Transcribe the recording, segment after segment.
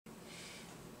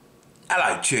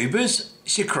Hello tubers,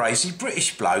 it's your crazy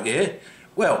British bloke here.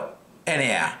 Well,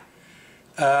 anyhow,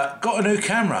 got a new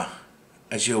camera,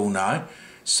 as you all know.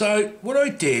 So what I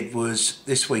did was,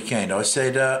 this weekend, I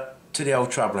said to the old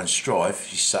Trouble and Strife,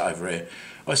 she sat over here,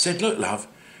 I said, look love,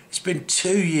 it's been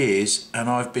 2 years and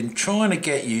I've been trying to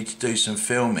get you to do some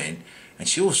filming, and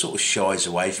she all sort of shies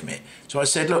away from it. So I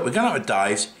said, look, we're going up to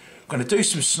Dave's, we're going to do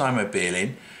some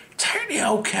snowmobiling, take the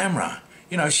old camera.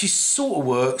 You know, she sort of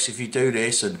works if you do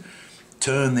this and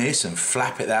turn this and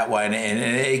flap it that way, and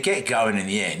it get going in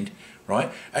the end,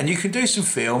 right? And you can do some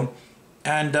film,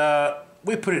 and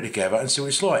we'll put it together and see what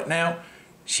it's like. Now,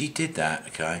 she did that,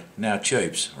 okay? Now,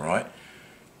 tubes, right?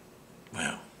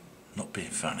 Well, not being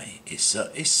funny, it's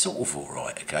sort of all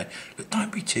right, okay? But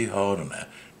don't be too hard on her.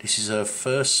 This is her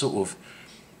first sort of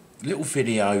little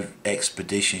video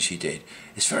expedition she did.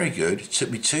 It's very good. It took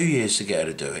me 2 years to get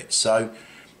her to do it. So,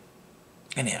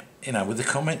 anyhow, you know, with the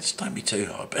comments, don't be too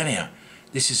hard. But anyhow,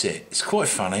 this is it. It's quite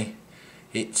funny.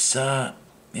 It's, yeah,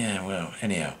 well,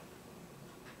 anyhow,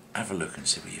 have a look and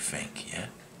see what you think, yeah?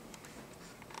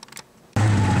 So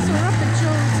we're up at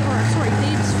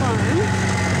Dave's farm.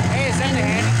 Hey, is that the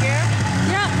handicap?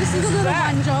 Yeah, this is a little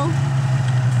one, Joe.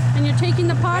 And you're taking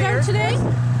the pod out today?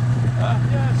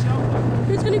 Yeah, sure.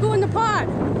 Who's going to go in the pod?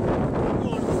 I'm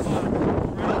going to the pod.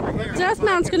 Right over here.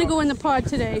 Deathmount's going to go in the pod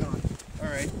today. All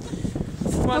right.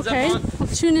 Come on, Okay, we'll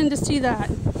tune in to see that.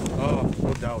 Oh,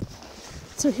 no doubt.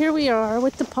 So here we are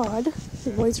with the pod.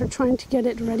 The boys are trying to get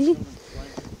it ready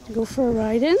to go for a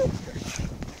ride in.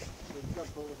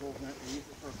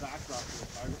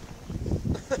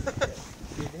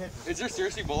 Is there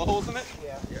seriously bullet holes in it?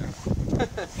 Yeah.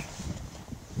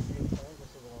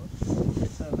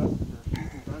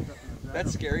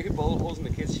 That's scary. Bullet holes in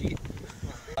the kid's sheet.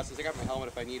 Since I got my helmet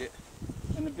if I need it.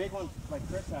 And the big ones, like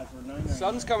Chris has, were 999.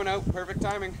 Sun's coming out. Perfect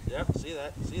timing. Yep, see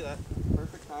that.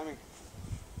 Perfect timing.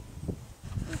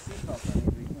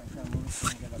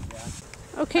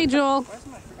 Okay, Joel. Why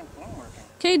isn't my freaking phone working?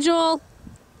 Okay, Joel.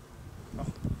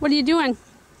 What are you doing?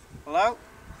 Hello?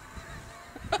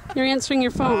 You're answering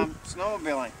your phone.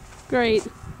 Snowmobiling. Great.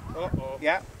 Uh-oh.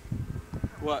 Yeah.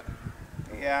 What?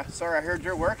 Yeah, sorry, I heard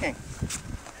you're working.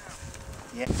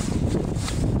 Yeah.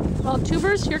 Well,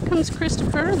 tubers, here comes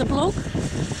Christopher, the bloke,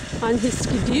 on his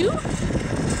skidoo.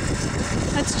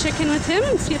 Let's check in with him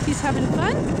and see if he's having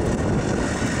fun.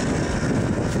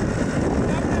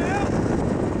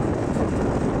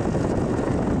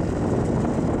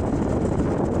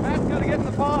 Matt's got to get in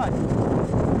the pod.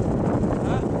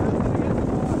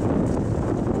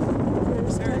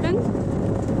 There's Kevin.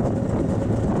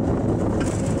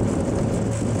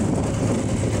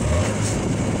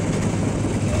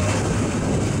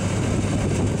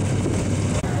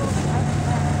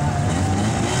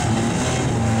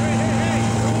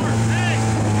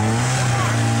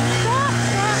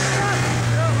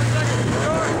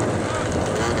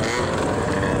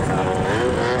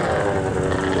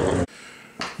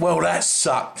 Well, that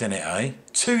sucked, innit, eh?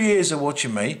 2 years of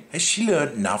watching me. Has she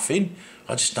learnt nothing?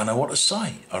 I just don't know what to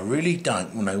say. I really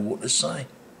don't know what to say.